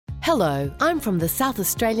Hello, I'm from the South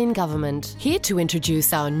Australian Government, here to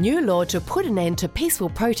introduce our new law to put an end to peaceful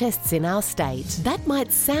protests in our state. That might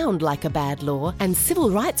sound like a bad law, and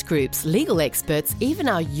civil rights groups, legal experts, even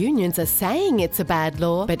our unions are saying it's a bad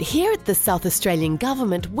law, but here at the South Australian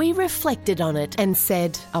Government, we reflected on it and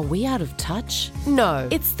said, are we out of touch? No,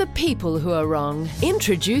 it's the people who are wrong.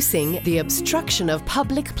 Introducing the Obstruction of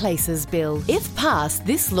Public Places Bill. If passed,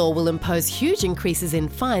 this law will impose huge increases in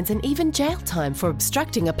fines and even jail time for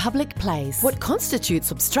obstructing a public place. What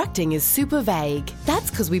constitutes obstructing is super vague.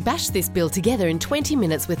 That's because we bashed this bill together in 20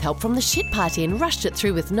 minutes with help from the shit party and rushed it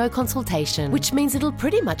through with no consultation, which means it'll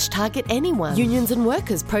pretty much target anyone. Unions and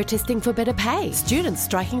workers protesting for better pay, students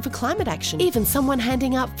striking for climate action, even someone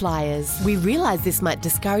handing out flyers. We realise this might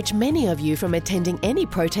discourage many of you from attending any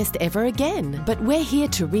protest ever again, but we're here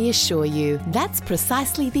to reassure you that's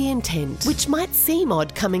precisely the intent, which might seem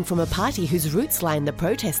odd coming from a party whose roots lie in the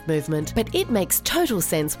protest movement, but it makes total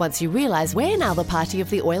sense once you realise we're now the party of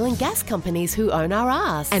the oil and gas companies who own our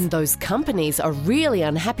ass. And those companies are really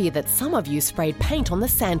unhappy that some of you sprayed paint on the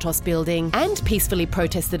Santos building and peacefully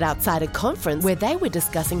protested outside a conference where they were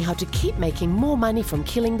discussing how to keep making more money from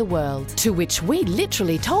killing the world. To which we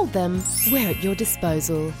literally told them, we're at your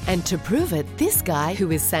disposal. And to prove it, this guy,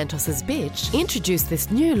 who is Santos's bitch, introduced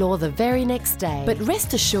this new law the very next day. But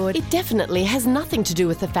rest assured, it definitely has nothing to do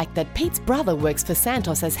with the fact that Pete's brother works for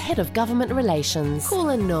Santos as head of government relations. Cool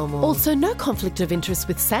and normal. Also, no conflict of interest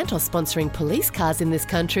with Santos sponsoring police cars in this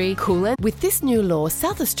country. Cool and... With this new law,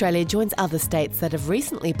 South Australia joins other states that have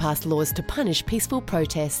recently passed laws to punish peaceful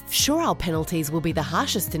protests. Sure, our penalties will be the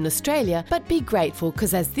harshest in Australia, but be grateful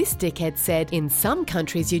because as this dickhead said, in some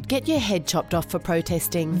countries you'd get your head chopped off for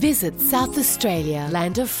protesting. Visit South Australia,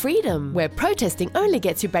 land of freedom, where protesting only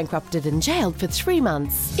gets you bankrupted and jailed for 3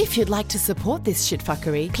 months. If you'd like to support this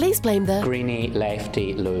shitfuckery, please blame the greeny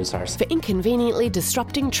lefty losers for inconveniently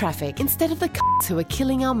disrupting traffic instead of the c***s who are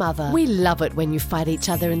killing our mother. We love it when you fight each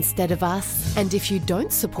other instead of us. And if you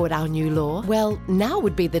don't support our new law, well, now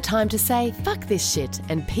would be the time to say, fuck this shit,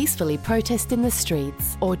 and peacefully protest in the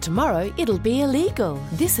streets. Or tomorrow, it'll be illegal.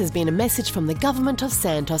 This has been a message from the government of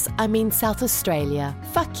South Australia.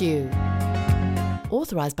 Fuck you.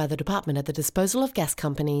 Authorised by the Department at the disposal of gas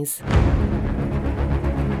companies.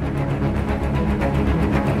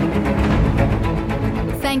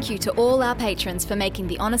 Thank you to all our patrons for making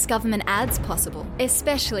the Honest Government ads possible,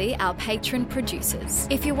 especially our patron producers.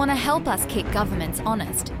 If you want to help us keep governments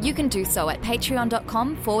honest, you can do so at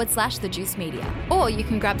patreon.com/The Juice Media, or you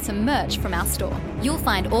can grab some merch from our store. You'll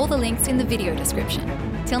find all the links in the video description.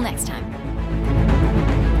 Till next time.